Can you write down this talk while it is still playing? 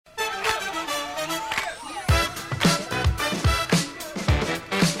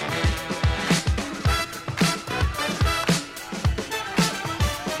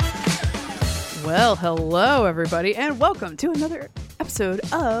Well, hello, everybody, and welcome to another episode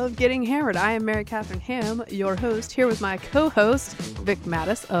of Getting Hammered. I am Mary Catherine Ham, your host, here with my co-host, Vic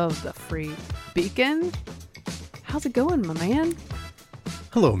Mattis of the Free Beacon. How's it going, my man?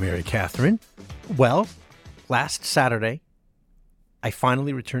 Hello, Mary Catherine. Well, last Saturday, I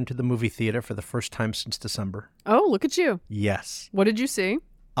finally returned to the movie theater for the first time since December. Oh, look at you. Yes. What did you see?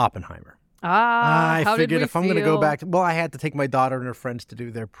 Oppenheimer. I figured if I'm going to go back, I had to take my daughter and her friends to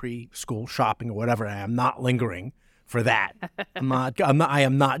do their preschool shopping or whatever. I am not lingering for that. I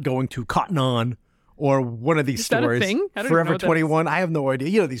am not going to Cotton On or one of these Is stores. that a thing? Forever 21. I have no idea.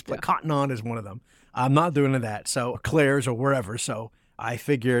 You know, Cotton On is one of them. I'm not doing that. So Claire's or wherever. So I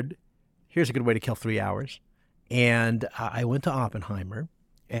figured here's a good way to kill 3 hours. And I went to Oppenheimer,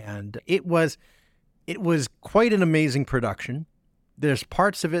 and it was quite an amazing production. There's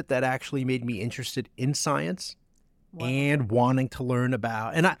parts of it that actually made me interested in science and wanting to learn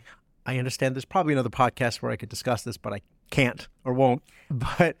about. And I understand there's probably another podcast where I could discuss this, but I can't or won't.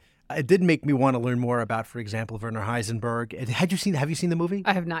 But it did make me want to learn more about, for example, Werner Heisenberg. Have you seen the movie?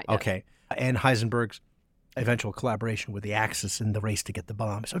 I have not yet. Okay. And Heisenberg's eventual collaboration with the Axis in the race to get the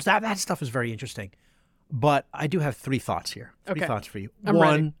bomb. So that stuff is very interesting. But I do have three thoughts here. Three thoughts for you. I'm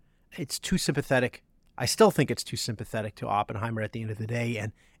One, ready. It's too sympathetic. I still think it's too sympathetic to Oppenheimer at the end of the day,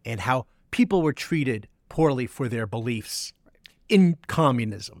 and how people were treated poorly for their beliefs in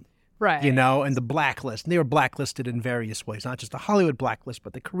communism. Right. You know, and the blacklist. And they were blacklisted in various ways, not just the Hollywood blacklist,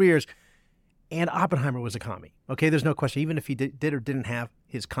 but the careers. And Oppenheimer was a commie. Okay, there's no question. Even if he did or didn't have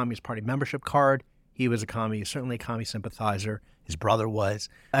his Communist Party membership card, he was a commie. He's certainly a commie sympathizer. His brother was.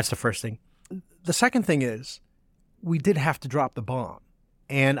 That's the first thing. The second thing is, we did have to drop the bomb.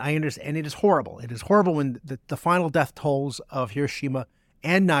 And I understand, and it is horrible. It is horrible when the final death tolls of Hiroshima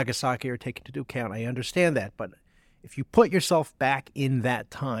and Nagasaki are taken into account. I understand that. But if you put yourself back in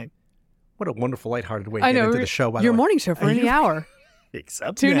that time, what a wonderful, lighthearted way to get into the show, by the your way. morning show for any hour.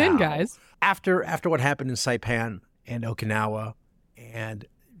 Except Tune now. in, guys. After what happened in Saipan and Okinawa, and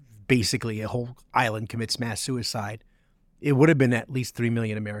basically a whole island commits mass suicide, it would have been at least 3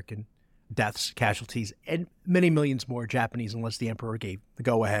 million American deaths, casualties, and many millions more Japanese, unless the emperor gave the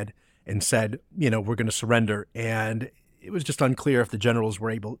go-ahead and said, we're going to surrender. And it was just unclear if the generals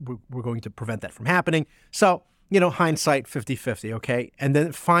were going to prevent that from happening. So, hindsight 50-50, okay? And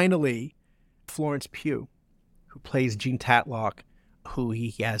then finally, Florence Pugh, who plays Jean Tatlock, who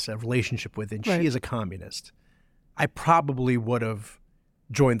he has a relationship with, and she is a communist. I probably would have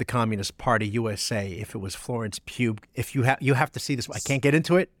joined the Communist Party USA if it was Florence Pugh. If you have to see this, I can't get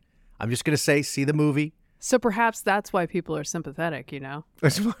into it. I'm just going to say, see the movie. So perhaps that's why people are sympathetic,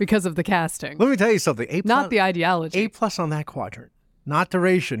 because of the casting. Let me tell you something. Not the ideology. A+ on that quadrant. Not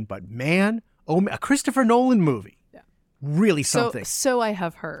duration, but man, a Christopher Nolan movie. Yeah. Really something. So I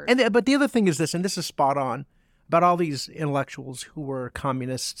have heard. But the other thing is this, and this is spot on, about all these intellectuals who were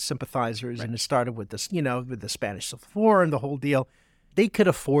communist sympathizers, and it started with this, with the Spanish Civil War and the whole deal. They could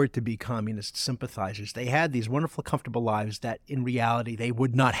afford to be communist sympathizers. They had these wonderful, comfortable lives that in reality they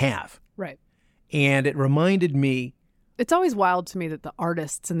would not have. Right. And it reminded me. It's always wild to me that the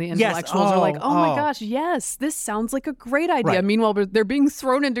artists and the intellectuals are like, oh my gosh, yes, this sounds like a great idea. Right. Meanwhile, they're being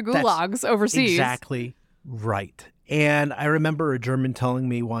thrown into gulags overseas. Exactly right. And I remember a German telling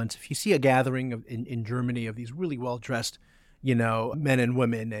me once, if you see a gathering in Germany of these really well-dressed, men and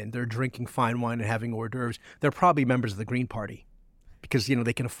women, and they're drinking fine wine and having hors d'oeuvres, they're probably members of the Green Party. Because,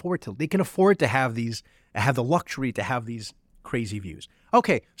 they can afford to have the luxury to have these crazy views.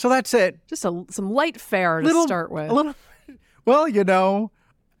 Okay, so that's it. Just some light fare to start with. Well,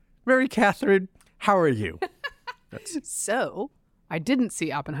 Mary Catherine, how are you? So, I didn't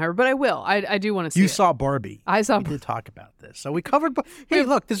see Oppenheimer, but I will. I do want to see it. You saw Barbie. I saw We did talk about this. So we covered. Hey,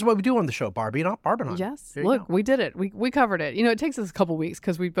 look, this is what we do on the show, Barbie, not Barbenheimer. Yes, look, we did it. We covered it. It takes us a couple weeks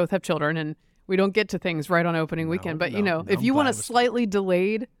because we both have children and we don't get to things right on opening weekend. But, if you want a slightly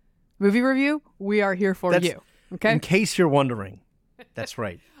delayed movie review, we are here for you. Okay? In case you're wondering. That's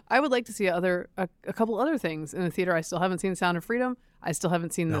right. I would like to see a couple other things in the theater. I still haven't seen Sound of Freedom. I still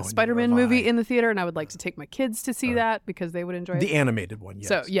haven't seen the Spider-Man movie in the theater, and I would like to take my kids to see that because they would enjoy it. The animated one, yes.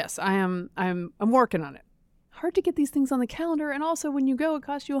 So, yes, I'm working on it. Hard to get these things on the calendar, and also when you go, it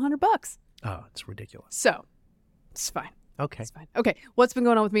costs you $100. Oh, it's ridiculous. So, it's fine. Okay. It's fine. Okay, what's been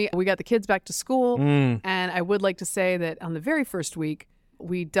going on with me? We got the kids back to school, and I would like to say that on the very first week,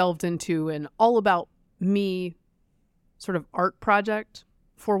 we delved into an all about me sort of art project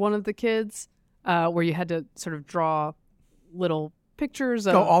for one of the kids, where you had to sort of draw little pictures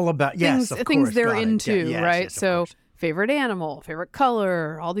of all about things they're into, yes, right? Yes, so favorite animal, favorite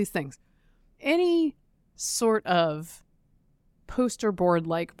color, all these things. Any sort of poster board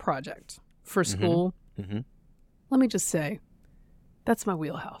like project for school. Mm-hmm. Let me just say, that's my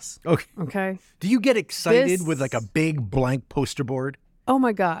wheelhouse. Okay. Okay. Do you get excited This- with like a big blank poster board? Oh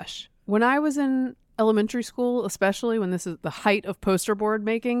my gosh. When I was in elementary school, especially when this is the height of poster board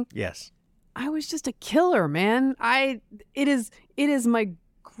making, Yes. I was just a killer, man. It is my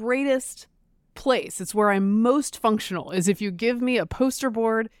greatest place. It's where I'm most functional, is if you give me a poster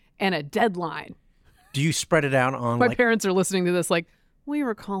board and a deadline. Do you spread it out on My parents are listening to this like, we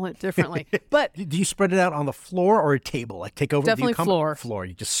recall it differently. But do you spread it out on the floor or a table? Like take over Definitely do you come- floor. Floor.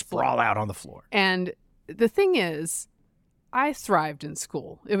 You just sprawl out on the floor. and the thing is, I thrived in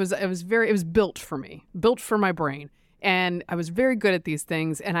school. It was built for me, built for my brain. And I was very good at these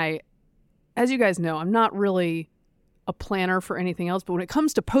things. And as you guys know, I'm not really a planner for anything else, but when it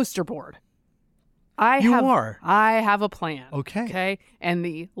comes to poster board, I have a plan. Okay. Okay. And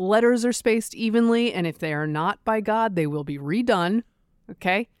the letters are spaced evenly. And if they are not by God, they will be redone.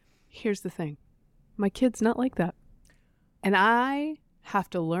 Okay. Here's the thing. My kid's not like that. And I have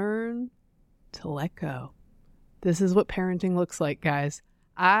to learn to let go. This is what parenting looks like, guys.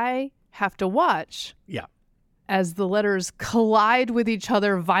 I have to watch Yeah. as the letters collide with each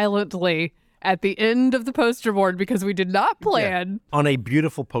other violently at the end of the poster board because we did not plan. On a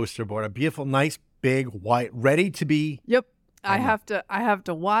beautiful poster board, a beautiful, nice, big, white, ready to be. Yep. I have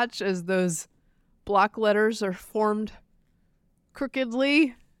to watch as those block letters are formed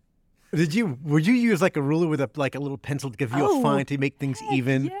crookedly. Would you use like a ruler with a little pencil to give you a fine to make things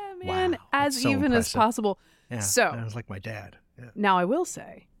even? Yeah, man. Wow, as that's so even as impressive. possible. Yeah, So that was like my dad. Yeah. now I will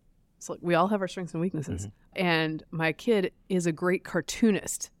say, so we all have our strengths and weaknesses. And my kid is a great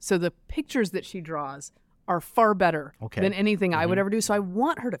cartoonist. So the pictures that she draws are far better than anything I would ever do. So I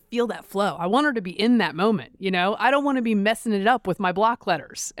want her to feel that flow. I want her to be in that moment. You know, I don't want to be messing it up with my block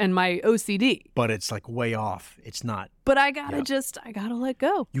letters and my OCD. But it's like way off. It's not. But I gotta I gotta let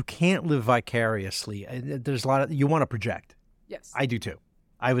go. You can't live vicariously. There's a lot of, you want to project. Yes. I do too.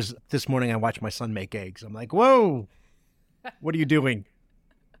 This morning I watched my son make eggs. I'm like, whoa, what are you doing?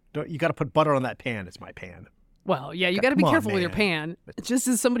 You got to put butter on that pan. It's my pan. Well, yeah, you got to be Come on, careful with your man. pan. Just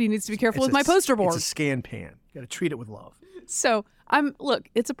as somebody needs to be careful with my poster board. It's a scan pan. You got to treat it with love. So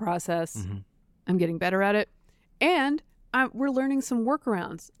it's a process. I'm getting better at it. And we're learning some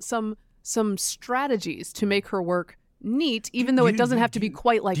workarounds, some strategies to make her work neat, even though it doesn't have to be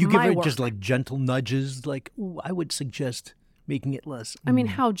quite like Do you my give her work. just like gentle nudges? Like, ooh, I would suggest making it less. I mean,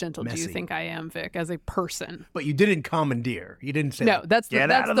 how gentle do you messy. think I am, Vic, as a person? But you didn't commandeer. You didn't say, No, that's Get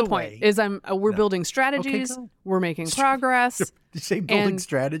the out of the point. way. Is we're building strategies, go. we're making progress. Did you say building and-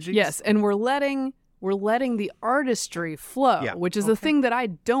 strategies? Yes, and we're letting the artistry flow, Yeah, which is a thing that I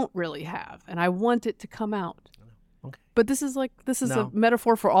don't really have, and I want it to come out. Okay. But this is No. a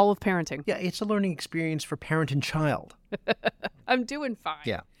metaphor for all of parenting. Yeah, it's a learning experience for parent and child. I'm doing fine.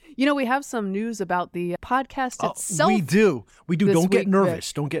 Yeah. You know, we have some news about the podcast itself. We do. this Don't get week,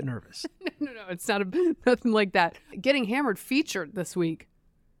 nervous. Don't get nervous. No, it's not nothing like that. Getting Hammered featured this week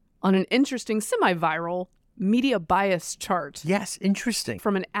on an interesting semi-viral media bias chart Yes, interesting.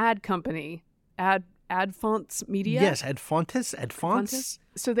 from an ad company, Adfonts Media. Yes, Adfonts.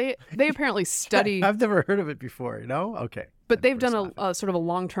 So they apparently study, I've never heard of it before. No? Okay. but they've done a sort of a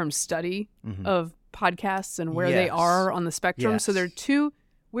long-term study of podcasts and where they Yes. are on the spectrum. So Yes.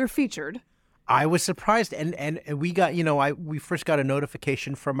 we're featured. I was surprised, and we got, we first got a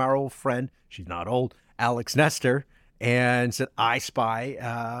notification from our old friend, she's not old, Alex Nestor, and said, I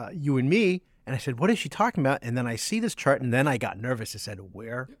spy you and me. And I said, what is she talking about? And then I see this chart, and then I got nervous. I said,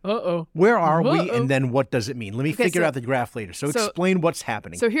 where are we? And then what does it mean? Let me figure out the graph later. So explain what's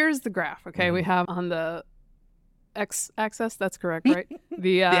happening. So here's the graph, okay? We have on the x-axis, that's correct, right?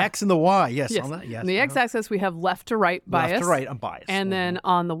 The X and the Y, yes. yes. On that, yes. On the x-axis, we have left to right bias. Left to right, I'm biased. And then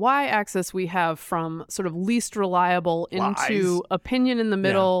on the y-axis, we have from sort of least reliable into Lies. opinion in the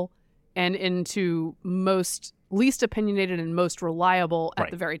middle and into most least opinionated and most reliable at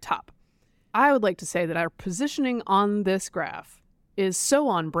Right. the very top. I would like to say that our positioning on this graph is so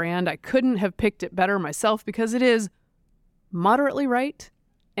on brand. I couldn't have picked it better myself because it is moderately right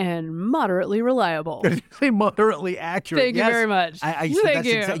and moderately reliable. Moderately accurate. Thank you very much. Thank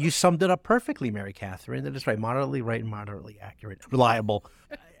you. You summed it up perfectly, Mary Catherine. That is right. Moderately right and moderately accurate. Reliable.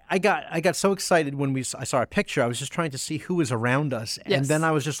 I got so excited when I saw a picture. I was just trying to see who was around us. Yes. And then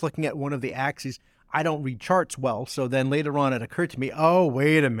I was just looking at one of the axes. I don't read charts well. So then later on it occurred to me, oh,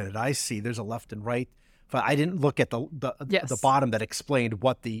 wait a minute. I see. There's a left and right. But I didn't look at the bottom that explained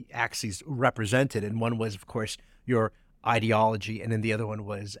what the axes represented. And one was, of course, your ideology, and then the other one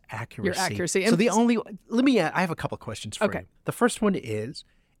was accuracy. Your accuracy. So I have a couple of questions for you. The first one is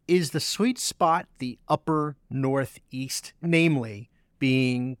the sweet spot the upper northeast, namely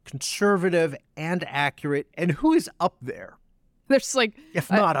being conservative and accurate. And who is up there, There's like,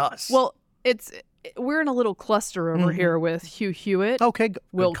 if not us? well, we're in a little cluster over here with Hugh Hewitt, okay, good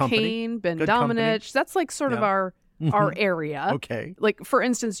Will company. Cain, Ben Good Domenech. company. That's like sort of our area. Okay. Like, for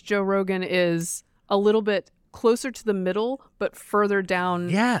instance, Joe Rogan is a little bit closer to the middle, but further down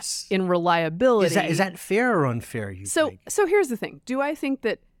Yes. in reliability. Is that fair or unfair, you think? So here's the thing. Do I think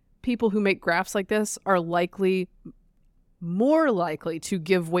that people who make graphs like this are more likely to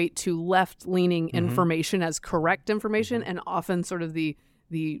give weight to left-leaning information as correct information, and often sort of the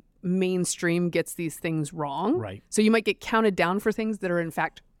mainstream gets these things wrong? Right. So you might get counted down for things that are in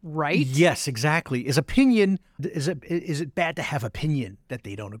fact right. Yes, exactly. Is it bad to have opinion that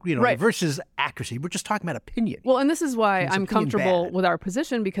they don't agree on? Right. Versus accuracy. We're just talking about opinion. Well, and this is why I'm opinion comfortable bad? with our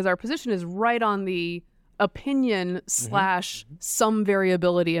position, because our position is right on the opinion / some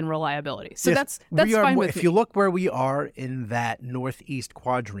variability and reliability. So Yes, that's we are fine more, with if me. you look where we are in that northeast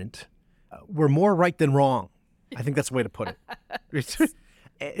quadrant, we're more right than wrong. I think that's the way to put it.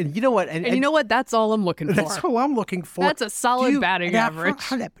 And you know what? And you know what? That's all I'm looking for. That's all I'm looking for. That's a solid batting average.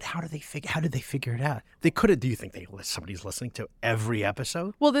 How did they figure it out? They could have. Do you think somebody's listening to every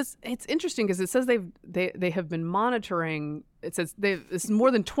episode? Well, it's interesting because it says they have been monitoring. It says it's more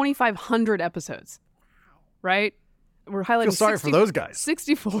than 2,500 episodes, right? We're highlighting. Feel sorry for those guys.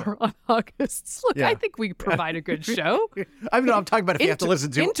 64 on August. Look, Yeah. I think we provide a good show. I'm talking about if you have to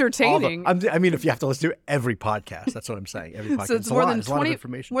listen to entertaining. I mean, if you have to listen to every podcast, that's what I'm saying. Every podcast. So it's more than a lot of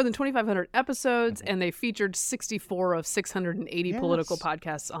information. more than 2,500 episodes, and they featured 64 of 680 political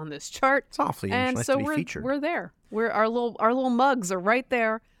podcasts on this chart. It's awfully nice so to be featured. we're there. Our little mugs are right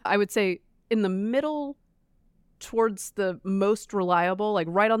there. I would say in the middle, towards the most reliable, like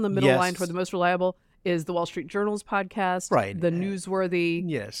right on the middle line toward the most reliable, is the Wall Street Journal's podcast, Right. The Newsworthy.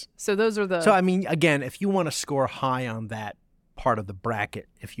 Yes. So those are the. So, I mean, again, if you want to score high on that part of the bracket,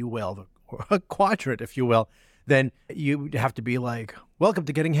 if you will, the quadrant, if you will, then you have to be like, welcome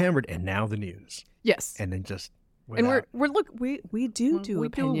to Getting Hammered, and now the news. Yes. And then just. And we do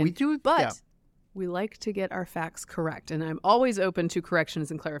opinion. We do, but yeah. we like to get our facts correct, and I'm always open to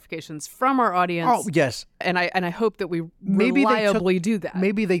corrections and clarifications from our audience. Oh, yes. And I hope that we Maybe reliably do that.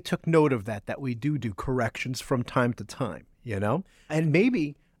 Maybe they took note of that we do corrections from time to time, And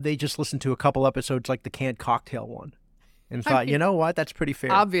maybe they just listened to a couple episodes like the canned cocktail one and thought, you know what, that's pretty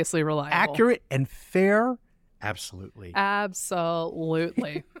fair. Obviously reliable. Accurate and fair? Absolutely.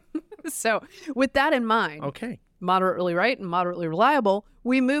 Absolutely. So with that in mind, Okay. moderately right and moderately reliable,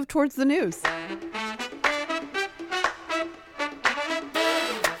 we move towards the news.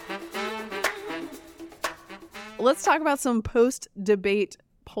 Let's talk about some post-debate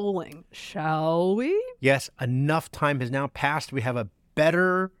polling, shall we? Yes, enough time has now passed. We have a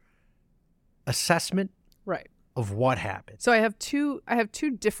better assessment Right. of what happened. So I have two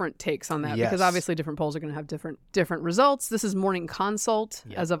different takes on that because Yes. obviously different polls are going to have different results. This is Morning Consult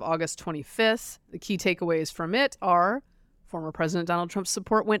as of August 25th. The key takeaways from it are former President Donald Trump's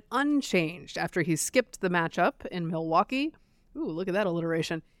support went unchanged after he skipped the matchup in Milwaukee. Ooh, look at that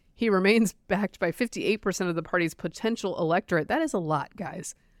alliteration. He remains backed by 58% of the party's potential electorate. That is a lot,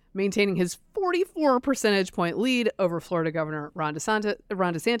 guys. Maintaining his 44 percentage point lead over Florida Governor Ron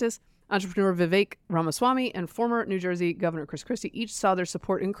DeSantis, entrepreneur Vivek Ramaswamy, and former New Jersey Governor Chris Christie each saw their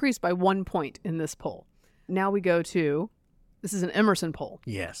support increase by 1 point in this poll. Now we go to, this is an Emerson poll.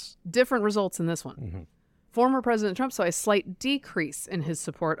 Yes. Different results in this one. Mm-hmm. Former President Trump saw a slight decrease in his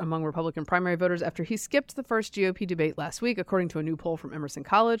support among Republican primary voters after he skipped the first GOP debate last week, according to a new poll from Emerson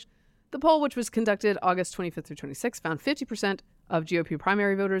College. The poll, which was conducted August 25th through 26th, found 50% of GOP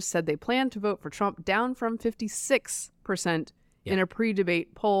primary voters said they planned to vote for Trump, down from 56% in a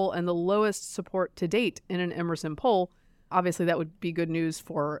pre-debate poll, and the lowest support to date in an Emerson poll. Obviously, that would be good news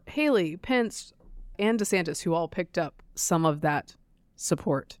for Haley, Pence, and DeSantis, who all picked up some of that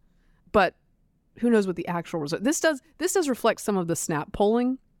support. But who knows what the actual result? This does reflect some of the snap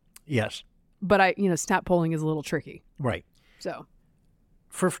polling, Yes. but snap polling is a little tricky. Right. So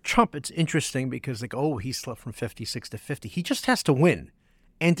For Trump, it's interesting because he slipped from 56 to 50. He just has to win.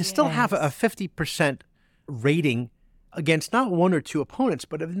 And to still have a 50% rating against not one or two opponents,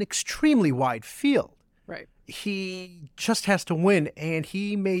 but an extremely wide field. right. He just has to win, and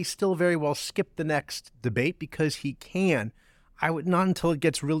he may still very well skip the next debate because he can. I would not until it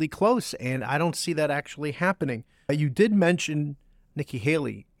gets really close, and I don't see that actually happening. You did mention Nikki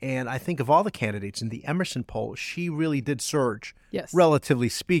Haley. And I think of all the candidates in the Emerson poll, she really did surge, Yes. relatively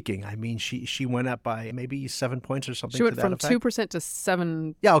speaking. I mean, she went up by maybe 7 points or something. She went to that from effect. 2% to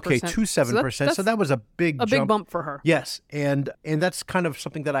 7%. Yeah, okay, 7%. So that was a big a jump. big bump for her. Yes, and that's kind of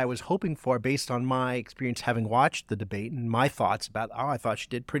something that I was hoping for based on my experience having watched the debate and my thoughts about, I thought she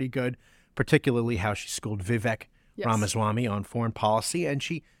did pretty good, particularly how she schooled Vivek Ramaswamy on foreign policy. And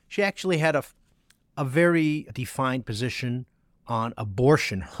she actually had a very defined position on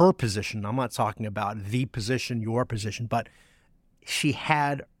abortion, her position. I'm not talking about the position, your position, but she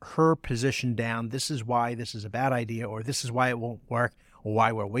had her position down. This is why this is a bad idea, or this is why it won't work, or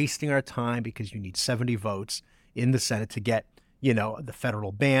why we're wasting our time because you need 70 votes in the Senate to get, the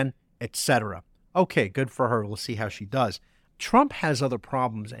federal ban, etc. Okay, good for her. We'll see how she does. Trump has other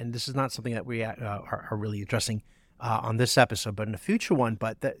problems, and this is not something that we are really addressing on this episode, but in a future one.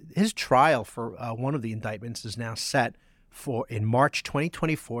 But his trial for one of the indictments is now set for in March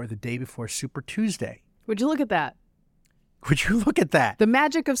 2024, the day before Super Tuesday. Would you look at that? Would you look at that? The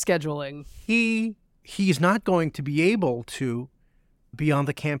magic of scheduling. He's not going to be able to be on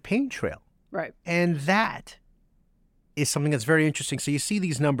the campaign trail. Right. And that is something that's very interesting. So you see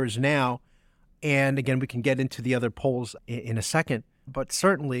these numbers now, and again, we can get into the other polls in a second, but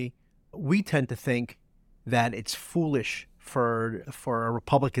certainly we tend to think that it's foolish for a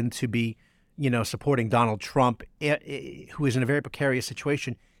Republican to be, supporting Donald Trump, who is in a very precarious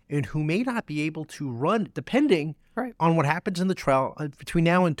situation and who may not be able to run, depending on what happens in the trial between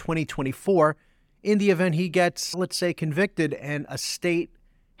now and 2024, in the event he gets, let's say, convicted and a state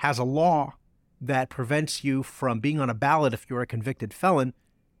has a law that prevents you from being on a ballot if you're a convicted felon,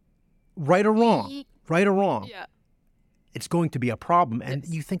 right or wrong, Yeah. it's going to be a problem. And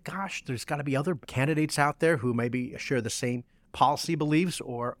you think, gosh, there's got to be other candidates out there who maybe share the same policy beliefs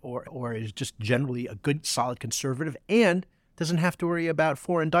or is just generally a good, solid conservative and doesn't have to worry about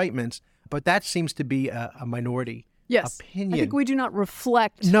 4 indictments. But that seems to be a minority opinion. I think we do not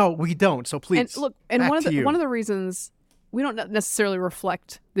reflect. No, we don't. So please, and look, and back one of the reasons we don't necessarily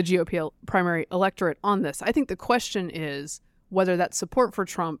reflect the GOP primary electorate on this. I think the question is whether that support for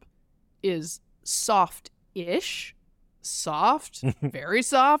Trump is soft-ish, soft, very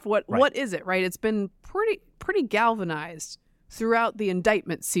soft. What is it, right? It's been pretty galvanized throughout the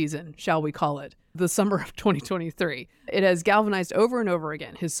indictment season, shall we call it, the summer of 2023. It has galvanized over and over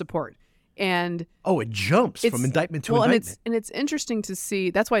again, his support. And it jumps from indictment to indictment. And it's interesting to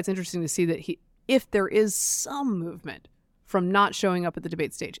see, that's why it's interesting to see that if there is some movement from not showing up at the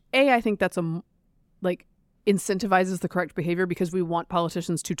debate stage, I think that's incentivizes the correct behavior because we want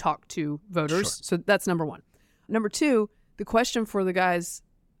politicians to talk to voters. Sure. So that's number one. Number two, the question for the guys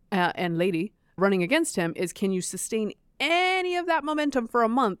and lady running against him is, can you sustain any of that momentum for a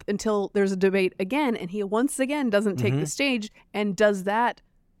month until there's a debate again and he once again doesn't take the stage? And does that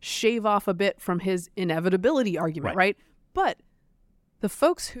shave off a bit from his inevitability argument, right? But the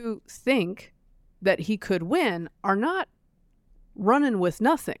folks who think that he could win are not running with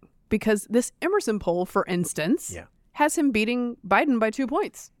nothing, because this Emerson poll, for instance, has him beating Biden by 2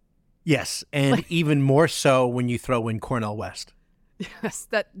 points. Yes, and even more so when you throw in Cornel West. Yes,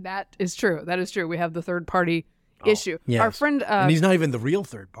 that is true. That is true. We have the third party issue. Yes. Our friend, and he's not even the real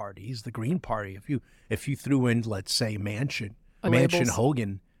third party. He's the Green Party. If you threw in, let's say, Manchin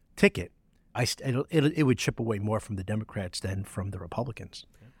Hogan ticket, it would chip away more from the Democrats than from the Republicans.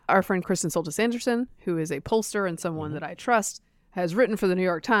 Our friend Kristen Soltis Anderson, who is a pollster and someone that I trust, has written for the New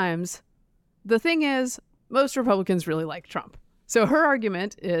York Times. The thing is, most Republicans really like Trump. So her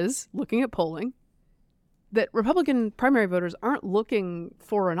argument is, looking at polling, that Republican primary voters aren't looking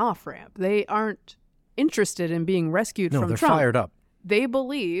for an off-ramp. They aren't interested in being rescued from Trump. No, they're fired up. They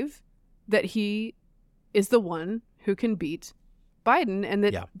believe that he is the one who can beat Biden, and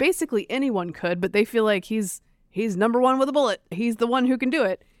that basically anyone could, but they feel like he's number one with a bullet. He's the one who can do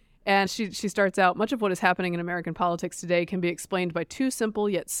it. And she starts out, much of what is happening in American politics today can be explained by 2 simple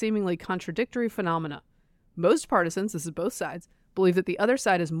yet seemingly contradictory phenomena. Most partisans, this is both sides, believe that the other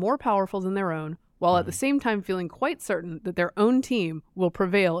side is more powerful than their own, while at the same time feeling quite certain that their own team will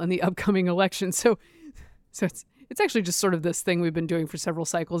prevail in the upcoming election. So it's actually just sort of this thing we've been doing for several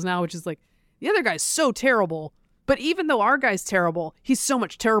cycles now, which is like, the other guy's so terrible, but even though our guy's terrible, he's so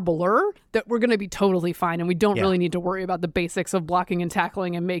much terribler that we're going to be totally fine, and we don't really need to worry about the basics of blocking and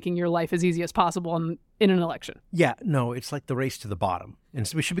tackling and making your life as easy as possible in an election. Yeah, no, it's like the race to the bottom, and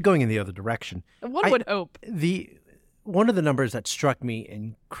so we should be going in the other direction. One would hope. One of the numbers that struck me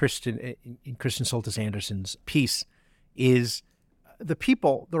in Kristen Soltis Anderson's piece is the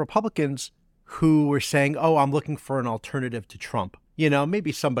Republicans who were saying, I'm looking for an alternative to Trump,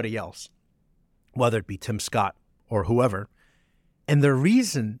 maybe somebody else, whether it be Tim Scott or whoever. And the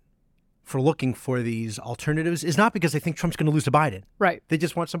reason for looking for these alternatives is not because they think Trump's going to lose to Biden. Right. They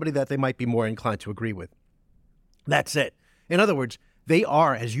just want somebody that they might be more inclined to agree with. That's it. In other words, they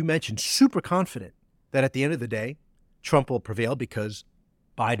are, as you mentioned, super confident that at the end of the day, Trump will prevail because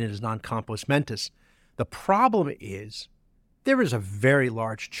Biden is non compos mentis. The problem is there is a very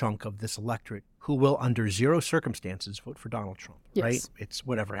large chunk of this electorate who will, under zero circumstances, vote for Donald Trump. Yes. Right? It's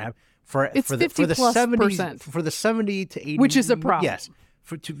whatever. It's for 50+%. For the 70 to 80, which is a problem. Yes,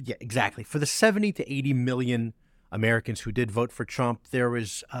 exactly. For the 70 to 80 million Americans who did vote for Trump, there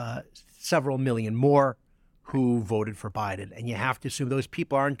was several million more who voted for Biden, and you have to assume those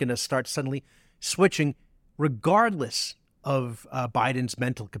people aren't going to start suddenly switching, regardless of Biden's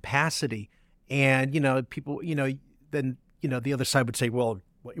mental capacity. And people, then the other side would say, well,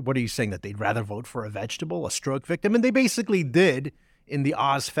 what are you saying, that they'd rather vote for a vegetable, a stroke victim? And they basically did in the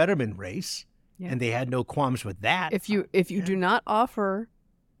Oz Fetterman race, and they had no qualms with that. If you do not offer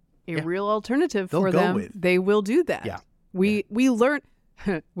a real alternative They'll for go them, with. they will do that. Yeah. We learned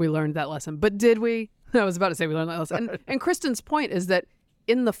we learned that lesson, but did we? I was about to say we learned that lesson. And Kristen's point is that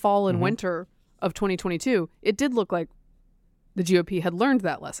in the fall and winter of 2022, it did look like the GOP had learned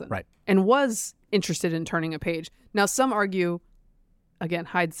that lesson, Right, and was interested in turning a page. Now, some argue, again,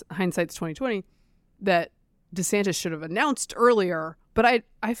 hindsight's 2020, that DeSantis should have announced earlier. But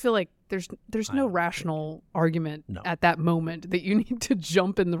I feel like there's no rational argument at that moment that you need to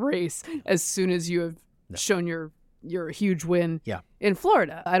jump in the race as soon as you have shown your huge win in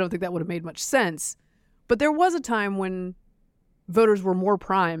Florida. I don't think that would have made much sense. But there was a time when voters were more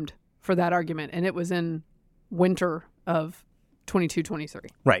primed for that argument, and it was in winter of 22-23.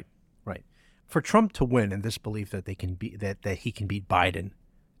 Right. For Trump to win, and this belief that they can be that he can beat Biden,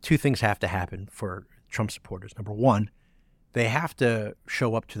 two things have to happen for Trump supporters. Number one, they have to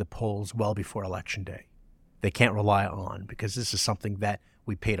show up to the polls well before Election Day. They can't rely on, because this is something that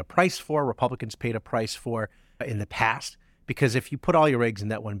we paid a price for, Republicans paid a price for in the past. Because if you put all your eggs in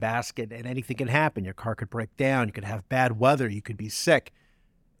that one basket, and anything can happen, your car could break down, you could have bad weather, you could be sick.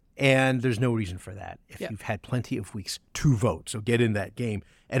 And there's no reason for that if you've had plenty of weeks to vote. So get in that game.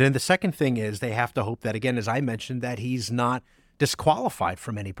 And then the second thing is they have to hope that, again, as I mentioned, that he's not disqualified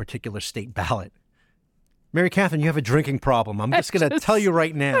from any particular state ballot. Mary Catherine, you have a drinking problem. I'm just going to tell you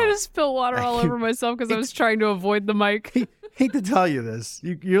right now. I just spilled water all over myself because I was trying to avoid the mic. Hate to tell you this.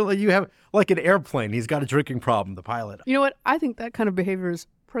 You have, like an airplane, he's got a drinking problem, the pilot. You know what? I think that kind of behavior is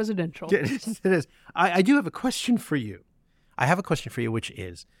presidential. It is. I do have a question for you. I have a question for you, which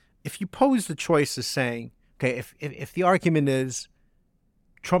is, if you pose the choice as saying, okay, if the argument is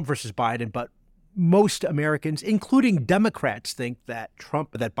Trump versus Biden, but most Americans, including Democrats, think that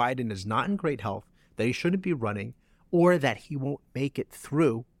Biden is not in great health, that he shouldn't be running, or that he won't make it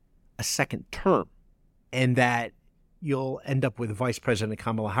through a second term, and that you'll end up with Vice President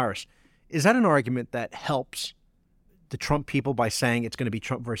Kamala Harris. Is that an argument that helps the Trump people by saying it's going to be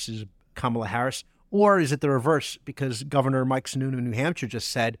Trump versus Kamala Harris? Or is it the reverse, because Governor Mike Sununu of New Hampshire just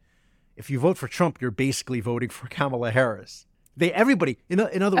said, if you vote for Trump, you're basically voting for Kamala Harris? Everybody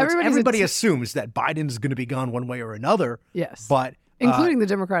assumes that Biden's going to be gone one way or another. Yes. But including the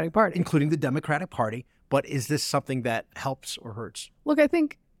Democratic Party. Including the Democratic Party. But is this something that helps or hurts? Look, I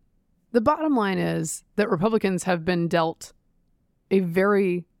think the bottom line is that Republicans have been dealt a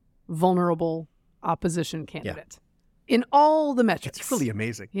very vulnerable opposition candidate in all the metrics. It's really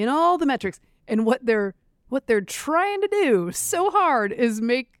amazing. In all the metrics. And what they're trying to do so hard is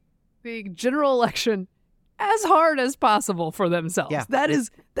make the general election as hard as possible for themselves. Yeah. That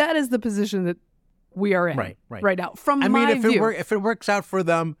is the position that we are in right now. From my view. If it works out for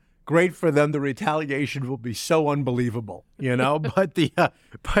them, great for them. The retaliation will be so unbelievable, but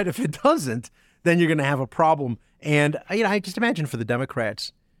if it doesn't, then you're going to have a problem. And I just imagine for the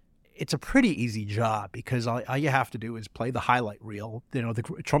Democrats, it's a pretty easy job, because all you have to do is play the highlight reel,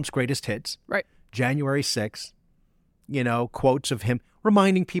 Trump's greatest hits, right? January 6th, quotes of him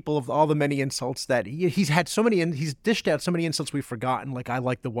reminding people of all the many insults that he's had so many, and he's dished out so many insults we've forgotten. Like, I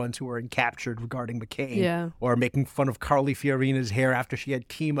like the ones who were encaptured regarding McCain, or making fun of Carly Fiorina's hair after she had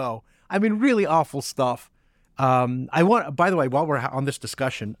chemo. I mean, really awful stuff. By the way, while we're on this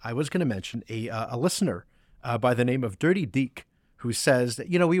discussion, I was going to mention a listener by the name of Dirty Deke, who says that,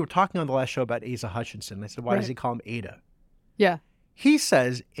 we were talking on the last show about Asa Hutchinson. I said, why does he call him Ada? Yeah. He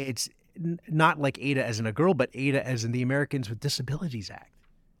says it's not like Ada as in a girl, but Ada as in the Americans with Disabilities Act.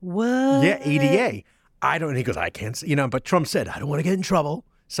 What? Yeah, ADA. He goes, I can't see, but Trump said, I don't want to get in trouble.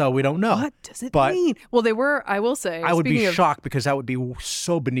 So we don't know. What does it mean? Well, they were, I will say. I would be shocked, because that would be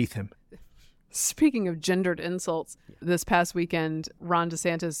so beneath him. Speaking of gendered insults, this past weekend, Ron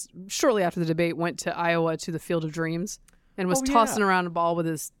DeSantis, shortly after the debate, went to Iowa to the Field of Dreams and was tossing around a ball with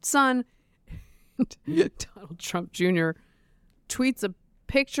his son. Donald Trump Jr. tweets a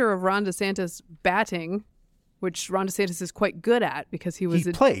picture of Ron DeSantis batting, which Ron DeSantis is quite good at because he was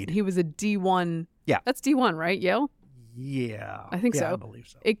a D1. Yeah. That's D1, right? Yale? Yeah. I think so. I believe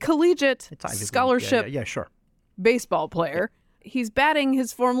so. A collegiate scholarship sure. baseball player. He's batting.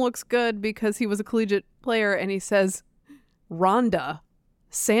 His form looks good because he was a collegiate player. And he says, Rhonda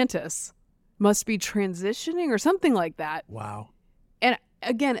Santis must be transitioning or something like that. Wow. And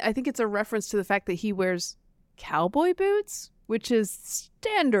again, I think it's a reference to the fact that he wears cowboy boots, which is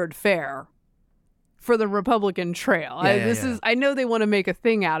standard fare for the Republican trail. I know they want to make a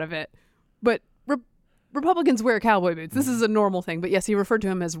thing out of it, but Republicans wear cowboy boots. This is a normal thing. But yes, he referred to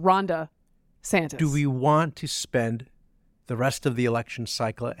him as Rhonda Santis. Do we want to spend the rest of the election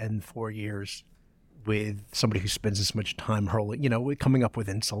cycle and 4 years with somebody who spends this much time coming up with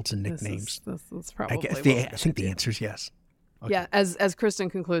insults and nicknames? This is probably I think the answer is yes. Okay. Yeah, as Kristen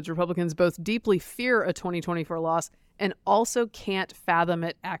concludes, Republicans both deeply fear a 2024 loss and also can't fathom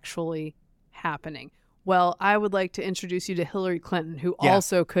it actually happening. Well, I would like to introduce you to Hillary Clinton, who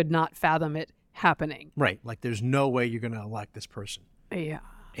also could not fathom it happening. Right. Like there's no way you're going to elect this person. Yeah.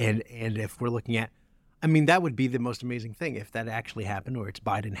 And if we're looking at, I mean, that would be the most amazing thing if that actually happened, or it's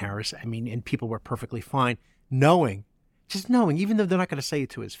Biden-Harris. I mean, and people were perfectly fine knowing, even though they're not going to say it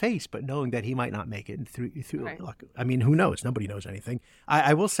to his face, but knowing that he might not make it through right. luck. I mean, who knows? Nobody knows anything.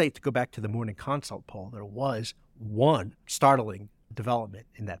 I will say, to go back to the Morning Consult poll, there was one startling development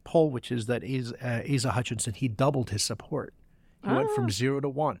in that poll, which is that Asa Hutchinson, he doubled his support. He went from 0 to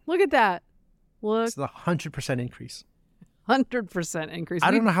 1. Look at that. It's the 100% increase. 100% increase.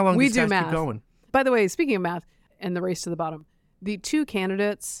 I don't know how long these guys keep going. By the way, speaking of math and the race to the bottom, the two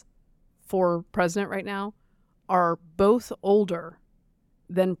candidates for president right now are both older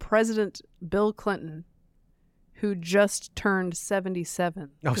than President Bill Clinton, who just turned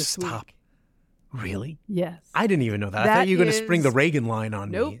 77 this week. Really? Yes. I didn't even know that. I thought you were going to spring the Reagan line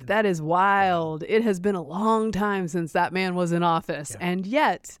on me. Nope, that is wild. It has been a long time since that man was in office, and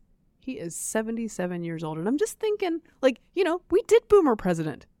yet he is 77 years old. And I'm just thinking, we did Boomer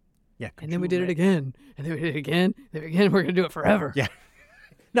president. Yeah. And then we did it again. And then we did it again. And then again, we're going to do it forever. Yeah.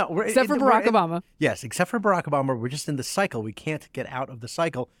 No, except for Barack Obama. Yes, except for Barack Obama. We're just in the cycle. We can't get out of the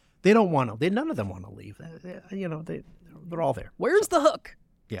cycle. They don't want to. None of them want to leave. They're all there. Where's the hook?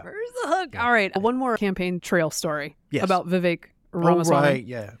 Yeah. Where's the hook? Yeah. All right. One more campaign trail story about Vivek Ramaswamy. Right,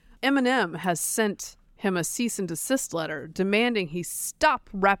 yeah. Eminem has sent him a cease and desist letter demanding he stop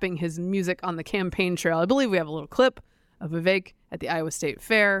rapping his music on the campaign trail. I believe we have a little clip of Vivek at the Iowa State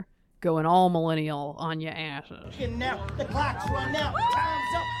Fair going all millennial on your asses. Now the clock's run out,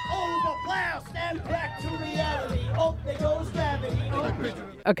 time's up, over, blow, snap back to reality. Oh, there goes gravity.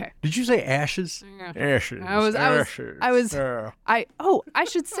 Okay. Did you say ashes? Yeah. Ashes. I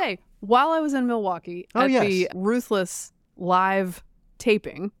should say, while I was in Milwaukee at the Ruthless live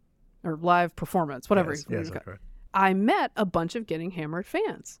taping or live performance, whatever you call it, I met a bunch of Getting Hammered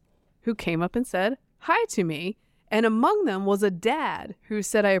fans who came up and said hi to me. And among them was a dad who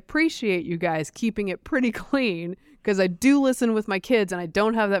said, I appreciate you guys keeping it pretty clean because I do listen with my kids and I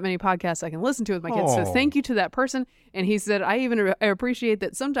don't have that many podcasts I can listen to with my kids. So thank you to that person. And he said, I appreciate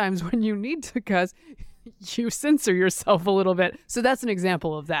that sometimes when you need to cuss, you censor yourself a little bit. So that's an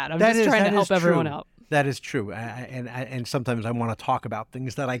example of that. I'm just trying to help everyone out. That is true. And sometimes I want to talk about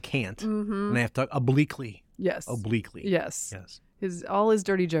things that I can't. And I have to obliquely. Yes. Obliquely. Yes. All his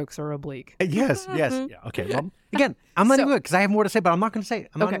dirty jokes are oblique. Yes. Yeah, okay. Well, again, I'm letting you go because I have more to say, but I'm not going to say it.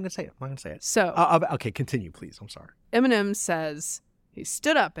 I'm not going to say it. So, okay, continue, please. I'm sorry. Eminem says he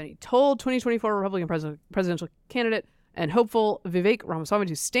stood up and he told 2024 Republican presidential candidate and hopeful Vivek Ramaswamy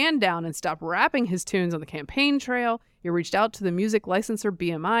to stand down and stop rapping his tunes on the campaign trail. He reached out to the music licensor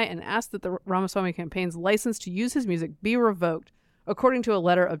BMI and asked that the Ramaswamy campaign's license to use his music be revoked, according to a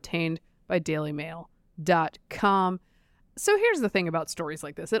letter obtained by DailyMail.com. So here's the thing about stories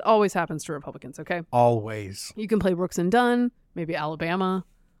like this. It always happens to Republicans, okay? Always. You can play Brooks and Dunn, maybe Alabama.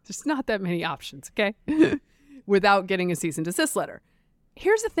 There's not that many options, okay? Without getting a cease and desist letter.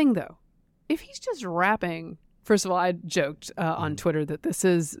 Here's the thing, though. If he's just rapping, first of all, I joked on Twitter that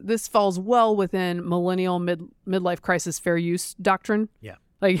this falls well within millennial midlife crisis fair use doctrine. Yeah.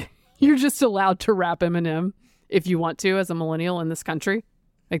 Like, you're just allowed to rap Eminem if you want to as a millennial in this country.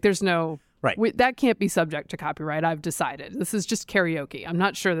 Like, there's no... Right. That can't be subject to copyright. I've decided. This is just karaoke. I'm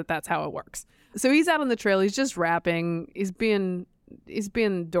not sure that that's how it works. So he's out on the trail. He's just rapping. He's being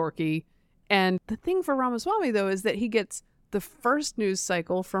dorky. And the thing for Ramaswamy, though, is that he gets the first news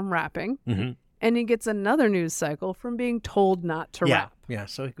cycle from rapping, and he gets another news cycle from being told not to rap. Yeah,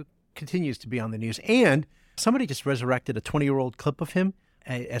 so he continues to be on the news. And somebody just resurrected a 20-year-old clip of him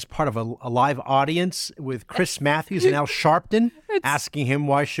as part of a live audience with Chris Matthews and Al Sharpton asking him,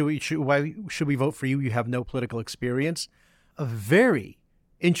 why should we vote for you? You have no political experience. A very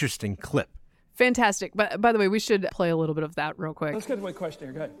interesting clip. Fantastic. But by the way, we should play a little bit of that real quick. Let's get to my question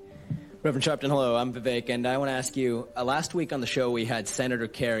here. Go ahead. Reverend Sharpton, hello. I'm Vivek, and I want to ask you, last week on the show we had Senator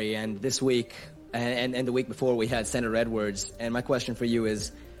Kerry, and this week and the week before we had Senator Edwards. And my question for you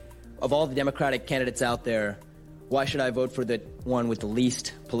is, of all the Democratic candidates out there, why should I vote for the one with the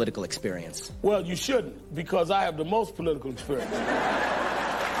least political experience? Well, you shouldn't, because I have the most political experience.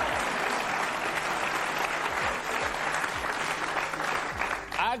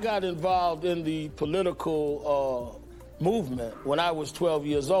 I got involved in the political movement when I was 12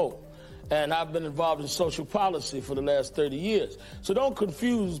 years old. And I've been involved in social policy for the last 30 years. So don't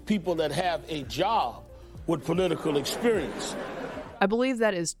confuse people that have a job with political experience. I believe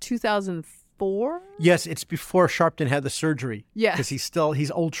that is 2004. Yes, it's before Sharpton had the surgery. Yeah. Because he's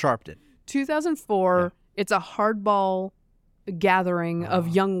old Sharpton. 2004. Yeah. It's a hardball gathering of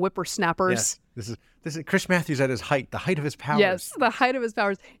young whippersnappers. Yes. This is Chris Matthews at his height, the height of his powers. Yes, the height of his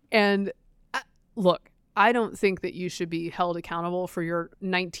powers. And look, I don't think that you should be held accountable for your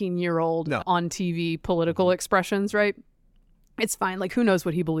 19-year-old on TV political expressions, right? It's fine. Like, who knows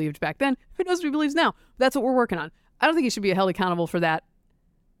what he believed back then? Who knows what he believes now? That's what we're working on. I don't think he should be held accountable for that.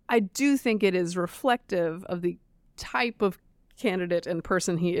 I do think it is reflective of the type of candidate and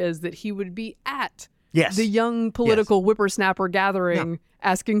person he is that he would be at the young political whippersnapper gathering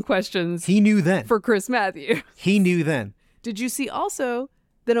asking questions. He knew then. For Chris Matthews. He knew then. Did you see also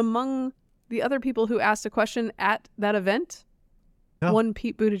that among the other people who asked a question at that event, one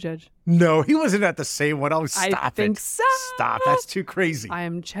Pete Buttigieg? No, he wasn't at the same one. Oh, stop it. I think so. Stop. That's too crazy. I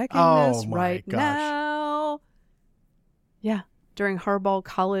am checking this right now. Yeah, during Hardball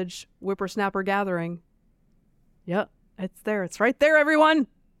College whippersnapper gathering. Yep, it's there. It's right there, everyone.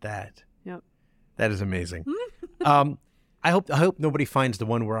 That is amazing. I hope nobody finds the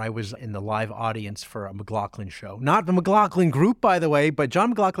one where I was in the live audience for a McLaughlin show. Not the McLaughlin group, by the way, but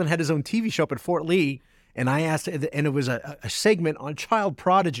John McLaughlin had his own TV show up at Fort Lee, and I asked, and it was a segment on child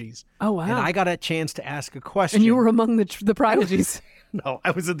prodigies. Oh, wow. And I got a chance to ask a question. And you were among the prodigies. No,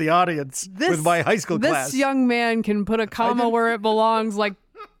 I was in the audience with my high school class. This young man can put a comma where it belongs like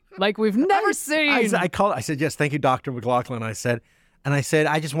we've never seen. I said, yes, thank you, Dr. McLaughlin. I said,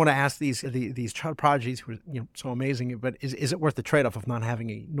 I just want to ask these child prodigies who are so amazing, but is it worth the trade-off of not having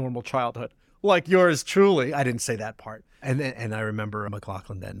a normal childhood like yours truly? I didn't say that part. And I remember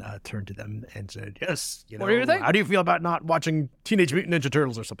McLaughlin then turned to them and said, yes, what do you think? How do you feel about not watching Teenage Mutant Ninja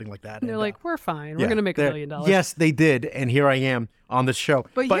Turtles or something like that? And they're like, we're fine. We're going to make $1 million. Yes, they did. And here I am on the show.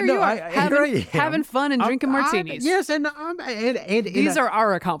 But here you are, having fun and drinking martinis. Yes, and these are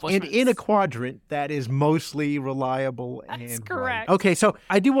our accomplishments. And in a quadrant that is mostly reliable. That's and correct. Right. Okay, so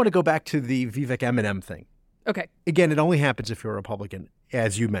I do want to go back to the Vivek Eminem thing. Okay. Again, it only happens if you're a Republican,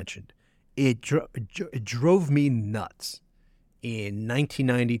 as you mentioned. It drove me nuts in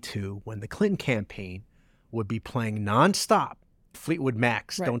 1992 when the Clinton campaign would be playing nonstop Fleetwood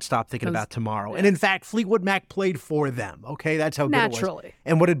Mac's Don't Stop Thinking About Tomorrow. Yeah. And in fact, Fleetwood Mac played for them. Okay, that's how good it was.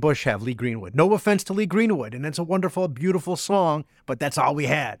 And what did Bush have? Lee Greenwood. No offense to Lee Greenwood. And it's a wonderful, beautiful song, but that's all we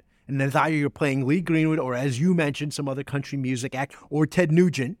had. And then either you're playing Lee Greenwood or, as you mentioned, some other country music act or Ted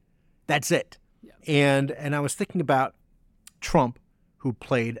Nugent. That's it. Yeah. And I was thinking about Trump, who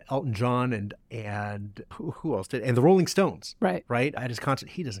played Elton John and who else did? And the Rolling Stones. Right. I just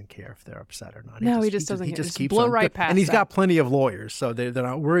constantly, he doesn't care if they're upset or not. He just doesn't care. He just keeps blow on. Right past And he's that. got plenty of lawyers, so they're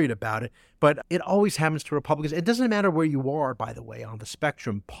not worried about it. But it always happens to Republicans. It doesn't matter where you are, by the way, on the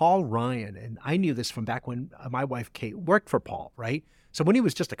spectrum. Paul Ryan, and I knew this from back when my wife Kate worked for Paul, right? So when he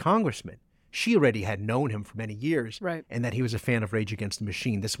was just a congressman, she already had known him for many years, right? And that he was a fan of Rage Against the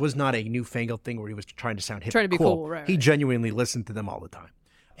Machine. This was not a newfangled thing where he was trying to sound hip and cool. Trying to be cool, right? He genuinely listened to them all the time.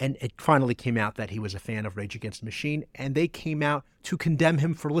 And it finally came out that he was a fan of Rage Against the Machine, and they came out to condemn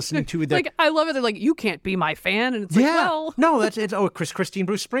him for listening to their... I love it. They're like, you can't be my fan, and it's like, well... No, Chris Christie and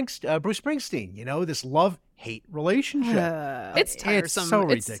Bruce Springsteen, this love-hate relationship. It's tiresome. It's so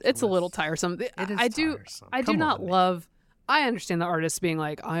ridiculous. It's a little tiresome. I do not love... I understand the artists being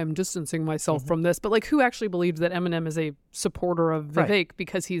like, I am distancing myself from this, but who actually believes that Eminem is a supporter of Vivek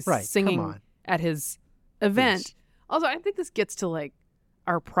because he's singing at his event? Please. Also, I think this gets to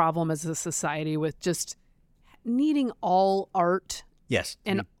our problem as a society with just needing all art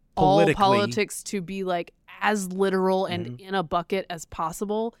and all politics to be as literal and in a bucket as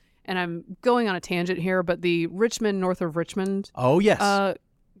possible. And I'm going on a tangent here, but the Richmond, north of Richmond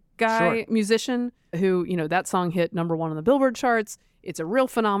musician who, that song hit #1 on the Billboard charts. It's a real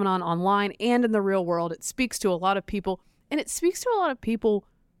phenomenon online and in the real world. It speaks to a lot of people, and it speaks to a lot of people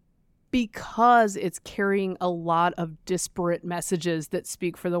because it's carrying a lot of disparate messages that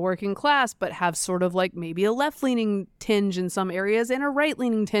speak for the working class, but have sort of like maybe a left-leaning tinge in some areas and a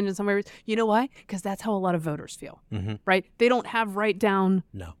right-leaning tinge in some areas. You know why? Because that's how a lot of voters feel, right? They don't have right down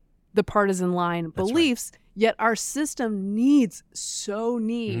the partisan line beliefs, yet our system needs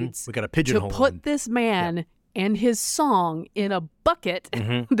we got a pigeonhole to put this man and his song in a bucket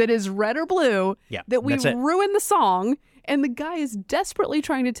that is red or blue, that we ruin the song. And the guy is desperately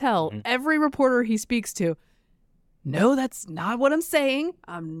trying to tell every reporter he speaks to, no, that's not what I'm saying.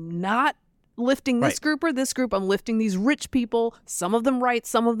 I'm not lifting this group or this group. I'm lifting these rich people, some of them right,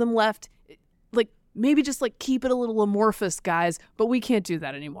 some of them left. Like, maybe just like keep it a little amorphous, guys, but we can't do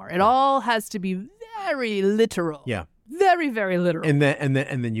that anymore. It all has to be very literal. Yeah. Very, very literal. And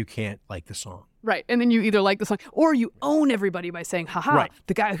then you can't like the song. Right. And then you either like the song or you own everybody by saying, haha,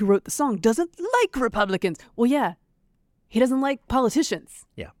 the guy who wrote the song doesn't like Republicans. Well, yeah. He doesn't like politicians.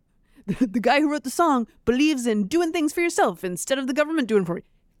 Yeah. The guy who wrote the song believes in doing things for yourself instead of the government doing for you.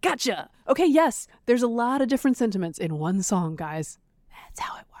 Gotcha. Okay, yes, there's a lot of different sentiments in one song, guys. That's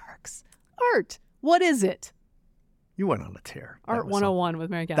how it works. Art. What is it? You went on a tear. Art 101 with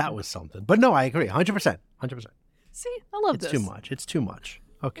Mary Catherine. That was something. But no, I agree. 100%. 100%. See, I love this. this. It's too much. It's too much.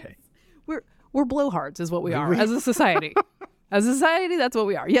 Okay. We're blowhards is what we are as a society. As a society, that's what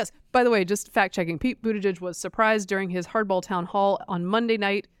we are. Yes. By the way, just fact-checking, Pete Buttigieg was surprised during his hardball town hall on Monday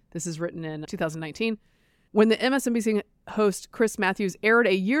night. This is written in 2019. When the MSNBC host Chris Matthews aired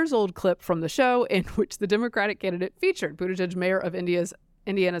a years-old clip from the show in which the Democratic candidate featured Buttigieg, mayor of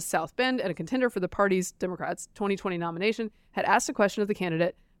Indiana's South Bend and a contender for the party's Democrats' 2020 nomination, had asked a question of the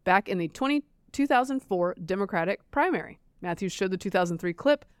candidate back in the 2004 Democratic primary. Matthews showed the 2003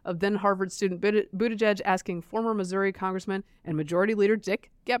 clip of then Harvard student Buttigieg asking former Missouri Congressman and Majority Leader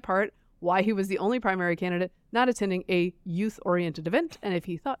Dick Gephardt why he was the only primary candidate not attending a youth-oriented event and if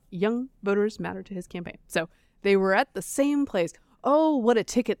he thought young voters mattered to his campaign. So they were at the same place. Oh, what a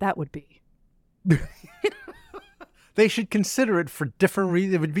ticket that would be. They should consider it for different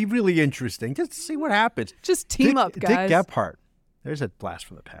reasons. It would be really interesting just to see what happens. Just team up, guys. Dick Gephardt. There's a blast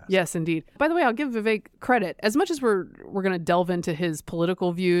from the past. Yes, indeed. By the way, I'll give Vivek credit. As much as we're going to delve into his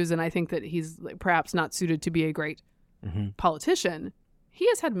political views, and I think that he's perhaps not suited to be a great politician, he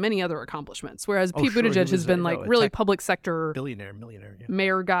has had many other accomplishments. Whereas Pete Buttigieg has been really public sector millionaire,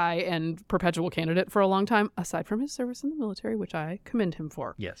 mayor guy and perpetual candidate for a long time, aside from his service in the military, which I commend him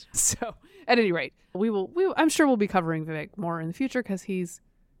for. Yes. So, at any rate, I'm sure we'll be covering Vivek more in the future because he's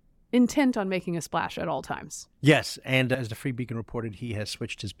intent on making a splash at all times. Yes, and as the Free Beacon reported, he has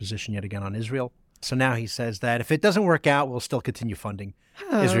switched his position yet again on Israel. So now he says that if it doesn't work out, we'll still continue funding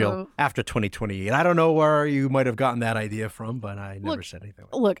Israel after 2028. I don't know where you might have gotten that idea from, but I never said anything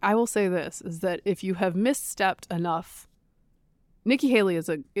like that. Look, I will say this, is that if you have misstepped enough, Nikki Haley is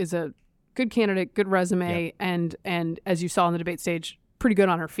a good candidate, good resume, and as you saw on the debate stage, pretty good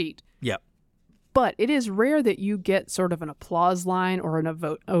on her feet. Yep. But it is rare that you get sort of an applause line or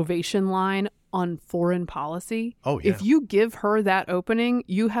an ovation line on foreign policy. Oh, yeah. If you give her that opening,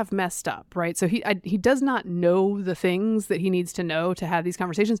 you have messed up, right? So he does not know the things that he needs to know to have these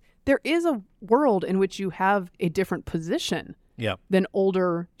conversations. There is a world in which you have a different position than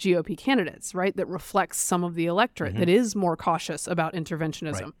older GOP candidates, right? That reflects some of the electorate that is more cautious about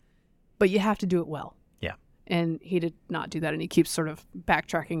interventionism. Right. But you have to do it well. Yeah. And he did not do that, and he keeps sort of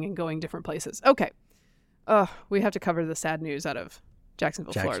backtracking and going different places. Okay. We have to cover the sad news out of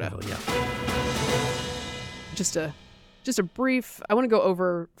Jacksonville, Florida. Yeah. Just a brief, I want to go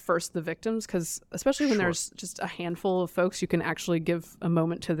over first the victims, because especially when there's just a handful of folks, you can actually give a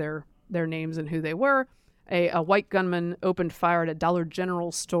moment to their names and who they were. A white gunman opened fire at a Dollar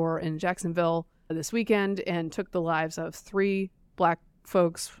General store in Jacksonville this weekend and took the lives of 3 black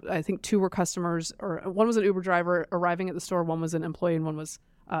folks. I think 2 were customers, or one was an Uber driver arriving at the store, one was an employee, and one was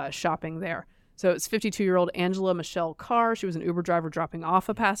shopping there. So it's 52-year-old Angela Michelle Carr. She was an Uber driver dropping off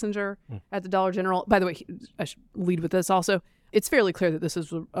a passenger at the Dollar General. By the way, I should lead with this also. It's fairly clear that this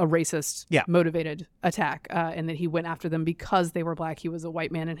is a racist, motivated attack, and that he went after them because they were black. He was a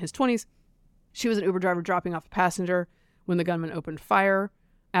white man in his 20s. She was an Uber driver dropping off a passenger when the gunman opened fire.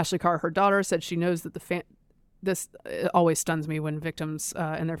 Ashley Carr, her daughter, said she knows that this always stuns me when victims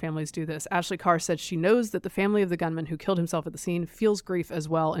and their families do this. Ashley Carr said she knows that the family of the gunman who killed himself at the scene feels grief as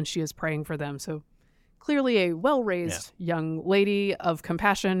well, and she is praying for them. So clearly a well-raised young lady of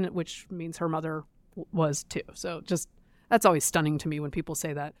compassion, which means her mother was too. So just, that's always stunning to me when people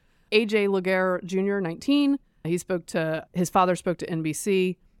say that. AJ Laguerre Jr., 19, his father spoke to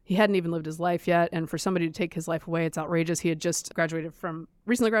NBC. He hadn't even lived his life yet, and for somebody to take his life away, it's outrageous. He had just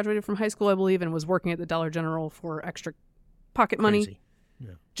recently graduated from high school, I believe, and was working at the Dollar General for extra pocket money. Crazy. Yeah.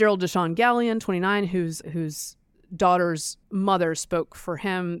 Gerald Deshaun Gallion, 29, whose daughter's mother spoke for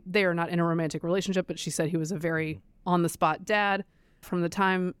him. They are not in a romantic relationship, but she said he was a very on-the-spot dad.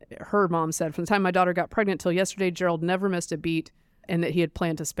 Her mom said, from the time my daughter got pregnant till yesterday, Gerald never missed a beat, and that he had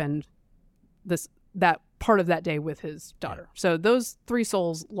planned to spend that part of that day with his daughter. So those 3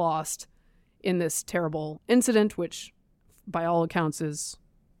 souls lost in this terrible incident, which by all accounts is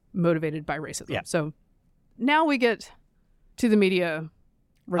motivated by racism. Yeah. So now we get to the media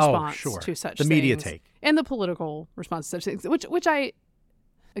response to such things. The media take. And the political response to such things, which I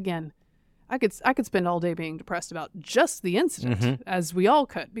could spend all day being depressed about just the incident, as we all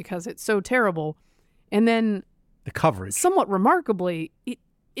could, because it's so terrible. And then the coverage, somewhat remarkably, it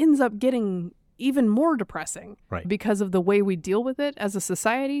ends up getting even more depressing because of the way we deal with it as a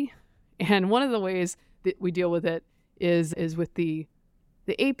society. And one of the ways that we deal with it is with the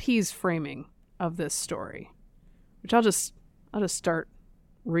AP's framing of this story, which I'll just start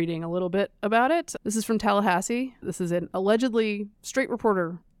reading a little bit about it. This is from Tallahassee. This is an allegedly straight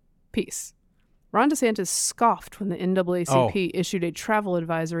reporter piece. Ron DeSantis scoffed when the NAACP issued a travel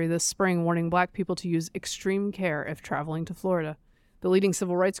advisory this spring warning black people to use extreme care if traveling to Florida. The leading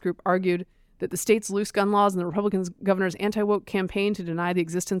civil rights group argued that the state's loose gun laws and the Republican governor's anti-woke campaign to deny the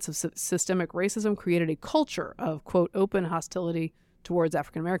existence of systemic racism created a culture of, quote, open hostility towards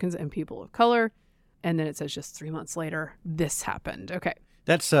African Americans and people of color. And then it says just 3 months later, this happened. Okay.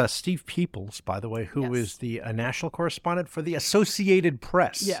 That's Steve Peoples, by the way, who is the national correspondent for the Associated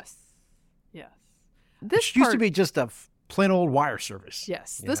Press. Yes. Which used to be just a plain old wire service.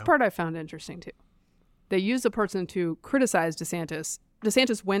 Yes. This part I found interesting, too. They used a person to criticize DeSantis.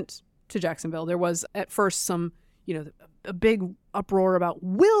 DeSantis went to Jacksonville. There was at first some, a big uproar about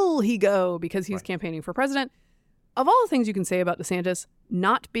will he go because he's campaigning for president. Of all the things you can say about DeSantis,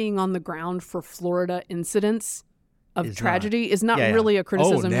 not being on the ground for Florida incidents of tragedy is not really a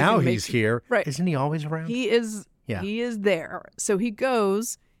criticism. Oh, now he's here. Right. Isn't he always around? He is. Yeah. He is there. So he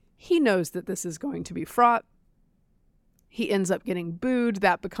goes. He knows that this is going to be fraught. He ends up getting booed.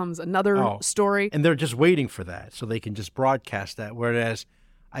 That becomes another story. And they're just waiting for that so they can just broadcast that. Whereas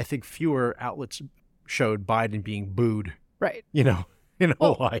I think fewer outlets showed Biden being booed. Right. In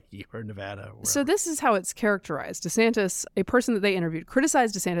Hawaii or Nevada. Or so this is how it's characterized. DeSantis, a person that they interviewed,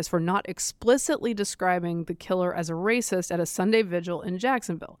 criticized DeSantis for not explicitly describing the killer as a racist at a Sunday vigil in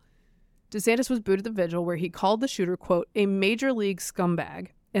Jacksonville. DeSantis was booed at the vigil where he called the shooter, quote, a major league scumbag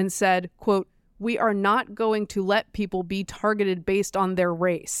and said, quote, we are not going to let people be targeted based on their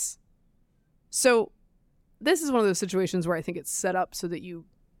race. So this is one of those situations where I think it's set up so that you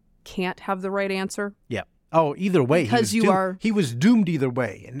can't have the right answer. Yeah. Oh, either way. Because he was doomed either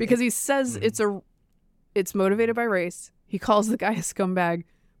way. Because he says it's motivated by race. He calls the guy a scumbag,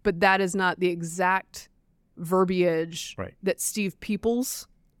 but that is not the exact verbiage that Steve Peoples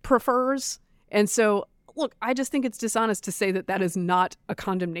prefers. And so, look, I just think it's dishonest to say that is not a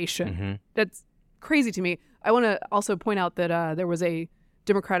condemnation. That's crazy to me. I want to also point out that there was a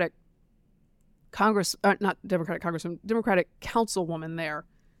Democratic councilwoman there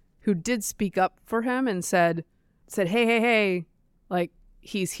who did speak up for him and said, hey, like,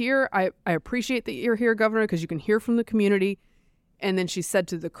 he's here. I appreciate that you're here, Governor, because you can hear from the community. And then she said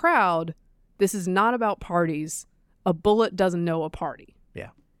to the crowd, this is not about parties. A bullet doesn't know a party. Yeah.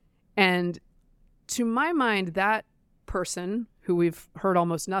 And to my mind, that person, who we've heard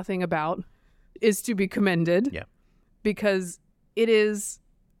almost nothing about, is to be commended. Yeah. Because it is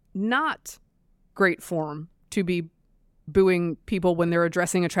not great form to be booing people when they're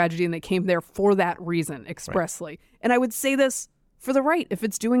addressing a tragedy and they came there for that reason expressly. And I would say this for the right if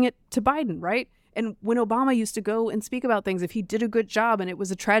it's doing it to Biden, right? And when Obama used to go and speak about things, if he did a good job and it was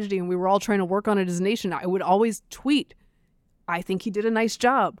a tragedy and we were all trying to work on it as a nation, I would always tweet, I think he did a nice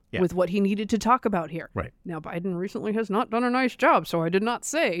job with what he needed to talk about here. Right. Now, Biden recently has not done a nice job, so I did not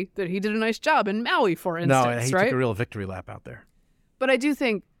say that he did a nice job in Maui, for instance. No, he took a real victory lap out there. But I do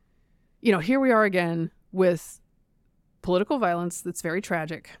think, here we are again with political violence that's very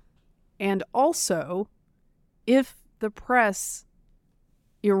tragic. And also, if the press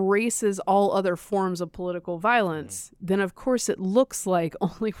erases all other forms of political violence, then of course it looks like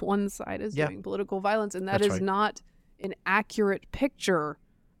only one side is doing political violence, and that is not an accurate picture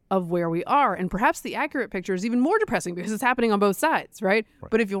of where we are. And perhaps the accurate picture is even more depressing because it's happening on both sides, right?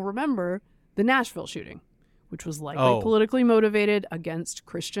 But if you'll remember the Nashville shooting, which was likely politically motivated against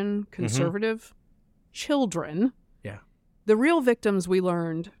Christian conservative children. Yeah. The real victims, we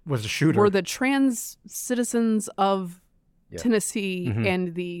learned, was the shooter. Were the trans citizens of Tennessee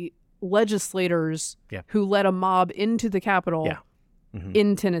and the legislators Yeah. who led a mob into the Capitol Yeah.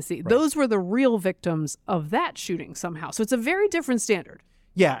 in Tennessee. Those were the real victims of that shooting somehow. So it's a very different standard.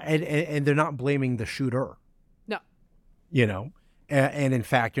 Yeah, and they're not blaming the shooter, No. you know, and in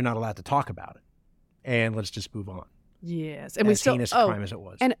fact, you're not allowed to talk about it. And let's just move on. Yes. And we As still heinous a crime as it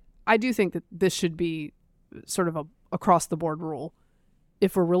was. And I do think that this should be sort of a across the board rule.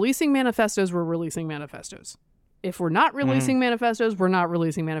 If we're releasing manifestos, we're releasing manifestos. If we're not releasing manifestos, we're not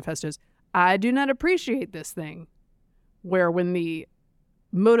releasing manifestos. I do not appreciate this thing where when the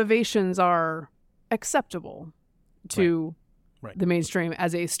motivations are acceptable to Right. the mainstream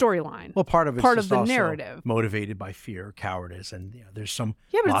as a storyline. Well, part of it's part of just the also narrative. motivated by fear, cowardice, and there's some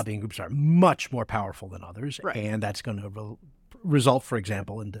Yeah, but it's- lobbying groups are much more powerful than others, Right. and that's going to result, for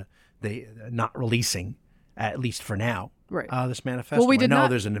example, into the not releasing, at least for now, Right. This manifesto. Well, we I did know not.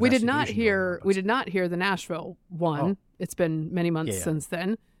 there's an We did not investigation hear. going on, We did not hear the Nashville one. Oh. It's been many months Yeah. since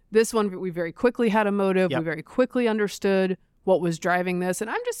then. This one, we very quickly had a motive. Yep. We very quickly understood what was driving this. And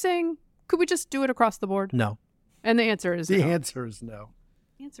I'm just saying, could we just do it across the board? No, And the answer is the no. answer is no.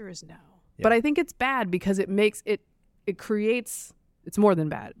 The answer is no. Yeah. But I think it's bad because it makes it. It creates. It's more than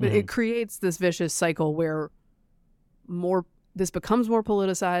bad, but it creates this vicious cycle where this becomes more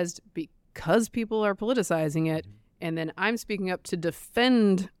politicized because people are politicizing it, and then I'm speaking up to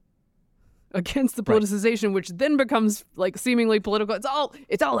defend against the Right. politicization, which then becomes like seemingly political. It's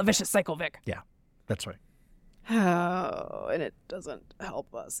all a vicious cycle, Vic. Yeah, that's right. Oh, and it doesn't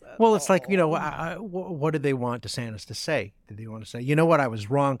help us. At Well, it's like, all. what did they want DeSantis to say? Did they want to say, you know what, I was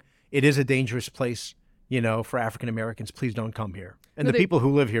wrong. It is a dangerous place, for African Americans. Please don't come here. And No, the people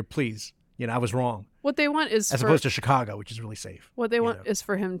who live here, please, I was wrong. What they want is As opposed to Chicago, which is really safe. what they you want know. is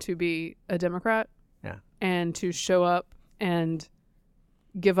for him to be a Democrat. Yeah. And to show up and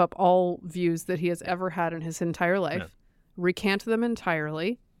give up all views that he has ever had in his entire life, recant them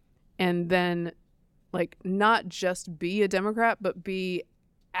entirely, and then not just be a Democrat, but be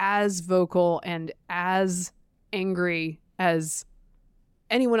as vocal and as angry as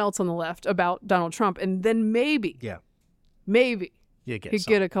anyone else on the left about Donald Trump. And then maybe You get he'd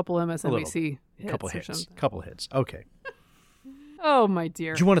some. get a couple MSNBC couple hits or hits. something. Couple hits. Okay. Oh, my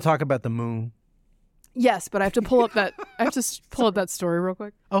dear. Do you want to talk about the moon? Yes, but I have to pull up that. I have to pull up that story real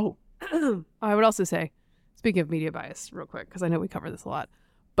quick. Oh, I would also say, speaking of media bias, real quick, because I know we cover this a lot,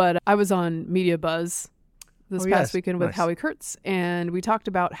 but I was on Media Buzz this past yes. weekend with Nice. Howie Kurtz, and we talked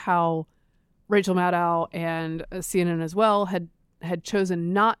about how Rachel Maddow and CNN as well had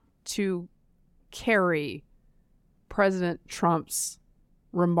chosen not to carry President Trump's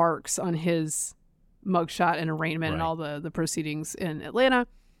remarks on his mugshot and arraignment and Right. all the proceedings in Atlanta.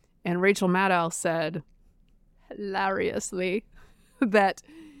 And Rachel Maddow said hilariously that,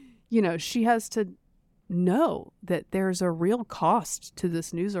 she has to know that there's a real cost to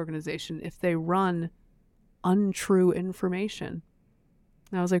this news organization if they run untrue information.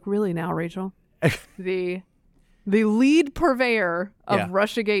 And I was like, really now, Rachel? the lead purveyor of Yeah.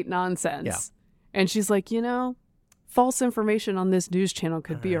 Russiagate nonsense. Yeah. And she's like, false information on this news channel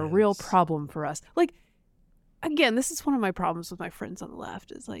could be a real problem for us. Again, this is one of my problems with my friends on the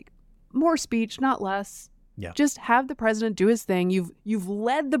left is more speech, not less. Yeah. Just have the president do his thing. You've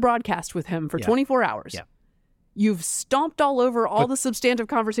led the broadcast with him for 24 hours. Yeah. You've stomped all over all the substantive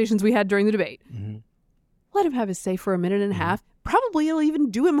conversations we had during the debate. Mm-hmm. Let him have his say for a minute and a half. Probably it'll even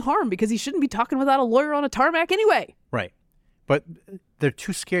do him harm because he shouldn't be talking without a lawyer on a tarmac anyway. right. But they're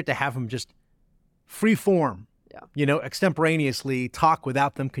too scared to have him just free form. Yeah. Extemporaneously talk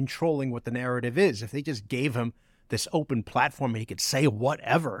without them controlling what the narrative is. If they just gave him this open platform and he could say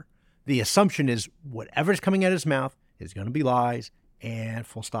whatever, the assumption is whatever's coming out of his mouth is going to be lies and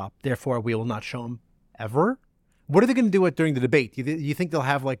full stop. Therefore, we will not show him ever. What are they going to do during the debate? You think they'll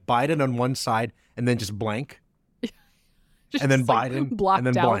have Biden on one side and then just blank? Just And then like Biden blocked and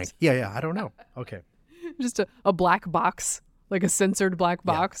then out. blank. Yeah, I don't know. Okay. Just a black box, like a censored black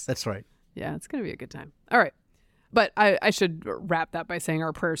box. Yeah, that's right. Yeah, it's going to be a good time. All right. But I should wrap that by saying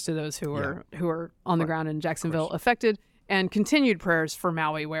our prayers to those who are on the ground in Jacksonville affected, and continued prayers for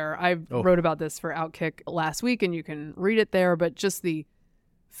Maui, where I wrote about this for Outkick last week, and you can read it there. But just the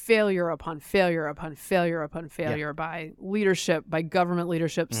failure upon failure upon failure upon failure by leadership, by government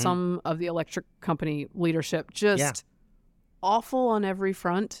leadership, some of the electric company leadership, just awful on every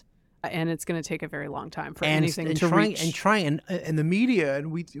front. And it's going to take a very long time for anything to reach. And the media,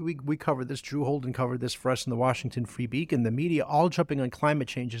 and we covered this, Drew Holden covered this for us in the Washington Free Beacon, the media all jumping on climate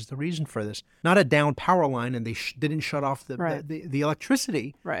change is the reason for this. Not a down power line, and they didn't shut off the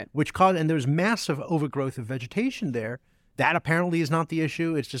electricity, Right. which caused, and there's massive overgrowth of vegetation there. That apparently is not the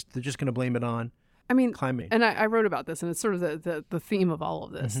issue. It's just, they're just going to blame it on I mean, climate. And I wrote about this, and it's sort of the theme of all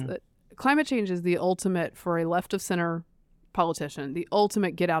of this, that climate change is the ultimate, for a left of center politician, the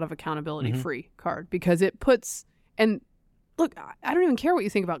ultimate get out of accountability free card, because it puts, and look, I don't even care what you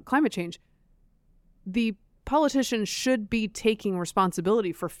think about climate change. The politician should be taking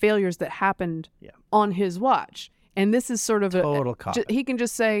responsibility for failures that happened on his watch. And this is sort of Total cop. He can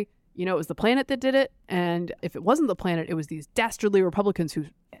just say, you know, it was the planet that did it. And if it wasn't the planet, it was these dastardly Republicans who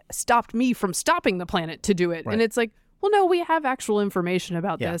stopped me from stopping the planet to do it. Right. And it's like, well, no, we have actual information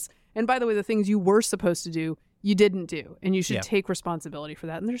about this. And by the way, the things you were supposed to do, you didn't do. And you should take responsibility for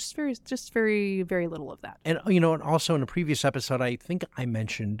that. And there's very, very little of that. And, you know, and also in a previous episode, I think I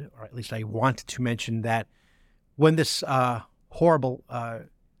mentioned, or at least I wanted to mention, that when this horrible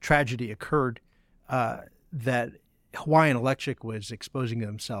tragedy occurred, that Hawaiian Electric was exposing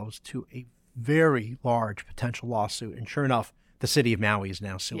themselves to a very large potential lawsuit. And sure enough, the city of Maui is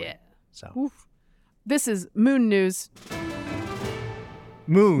now suing. Yeah. So Oof. This is Moon News.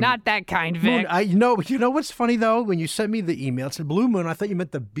 Moon. Not that kind, Vic. Moon. You know what's funny, though? When you sent me the email, it said Blue Moon. I thought you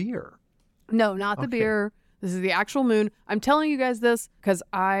meant the beer. No, not the beer. This is the actual moon. I'm telling you guys this because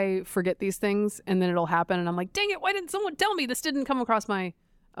I forget these things, and then it'll happen, and I'm like, dang it, why didn't someone tell me? This didn't come across my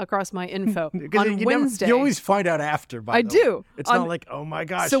info on Wednesday. You always find out after. I do. It's not like, oh my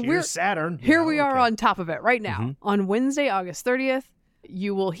gosh, so here's Saturn. Here we are on top of it right now. On Wednesday, August 30th,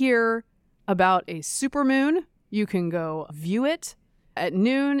 you will hear about a supermoon. You can go view it. At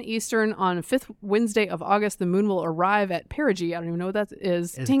noon Eastern on 5th Wednesday of August, the moon will arrive at perigee. I don't even know what that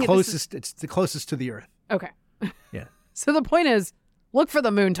is. It's the closest to the Earth. Okay. Yeah. So the point is, look for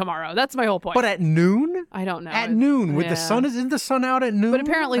the moon tomorrow. That's my whole point. But at noon? I don't know. At noon, with the sun, isn't the sun out at noon? But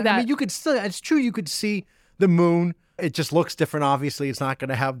apparently I mean, you could still, it's true, you could see the moon. It just looks different, obviously. It's not going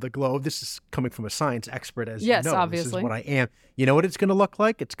to have the glow. This is coming from a science expert, as yes, you know. Obviously. This is what I am. You know what it's going to look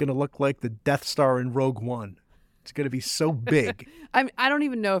like? It's going to look like the Death Star in Rogue One. It's going to be so big. I don't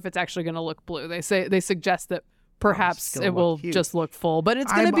even know if it's actually going to look blue. They suggest that perhaps it will just look full, but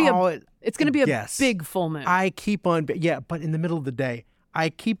it's going to be a big full moon. I keep on, but in the middle of the day, I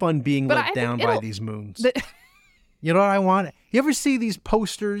keep on being let down by these moons. You know what I want? You ever see these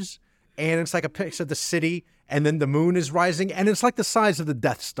posters and it's like a picture of the city and then the moon is rising and it's like the size of the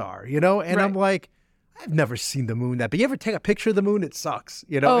Death Star, you know? And I'm like, I've never seen the moon that big. You ever take a picture of the moon? It sucks.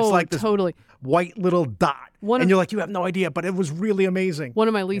 You know, it's like this white little dot. And you're like, you have no idea, but it was really amazing. One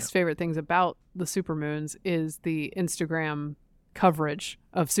of my least favorite things about the supermoons is the Instagram coverage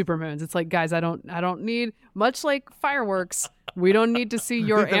of supermoons. It's like, guys, I don't need, much like fireworks, we don't need to see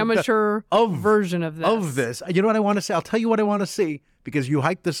your amateur version of this. You know what I want to say? I'll tell you what I want to see, because you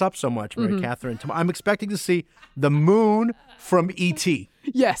hyped this up so much, Mary Catherine. I'm expecting to see the moon from E.T.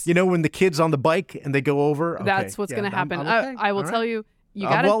 Yes. You know, when the kid's on the bike and they go over? Okay. That's what's going to happen. Okay. I will tell you. You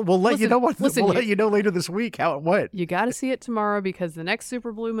gotta, we'll let you know let you know later this week how it went. You got to see it tomorrow, because the next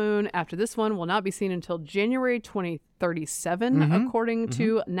super blue moon after this one will not be seen until January 2037, according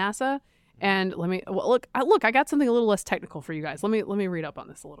to NASA. And look, I got something a little less technical for you guys. Let me read up on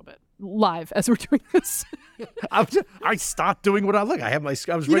this a little bit live as we're doing this. I stopped doing what I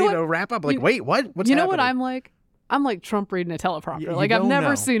was ready to wrap up. Like, wait, what? What's you know happening? what I'm like? I'm like Trump reading a teleprompter. Like, I've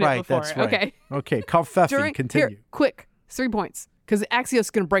never seen it before. That's right. Okay. Okay. Covfefe, continue. Here, quick, 3 points. Because Axios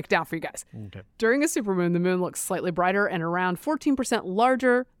is going to break down for you guys. Okay. During a supermoon, the moon looks slightly brighter and around 14%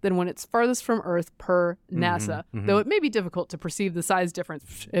 larger than when it's farthest from Earth per NASA. Though it may be difficult to perceive the size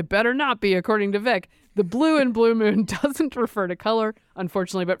difference. It better not be, according to Vic. The blue in blue moon doesn't refer to color,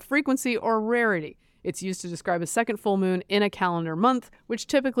 unfortunately, but frequency or rarity. It's used to describe a second full moon in a calendar month, which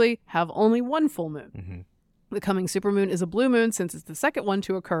typically have only one full moon. The coming supermoon is a blue moon, since it's the second one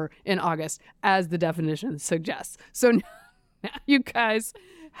to occur in August, as the definition suggests. So now you guys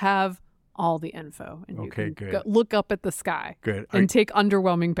have all the info, and you can look up at the sky and take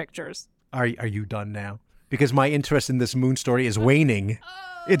underwhelming pictures. Are you done now? Because my interest in this moon story is waning.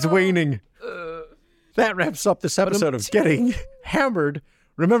 It's waning. That wraps up this episode of Getting Hammered.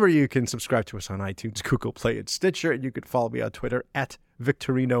 Remember, you can subscribe to us on iTunes, Google Play, and Stitcher, and you can follow me on Twitter at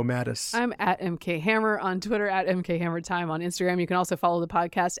Victorino Mattis. I'm at MK Hammer on Twitter, at MK Hammer Time on Instagram. You can also follow the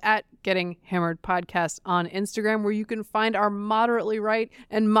podcast at Getting Hammered Podcast on Instagram, where you can find our moderately right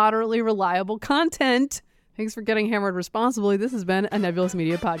and moderately reliable content. Thanks for getting hammered responsibly. This has been a Nebulous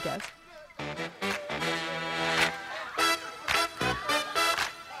Media podcast.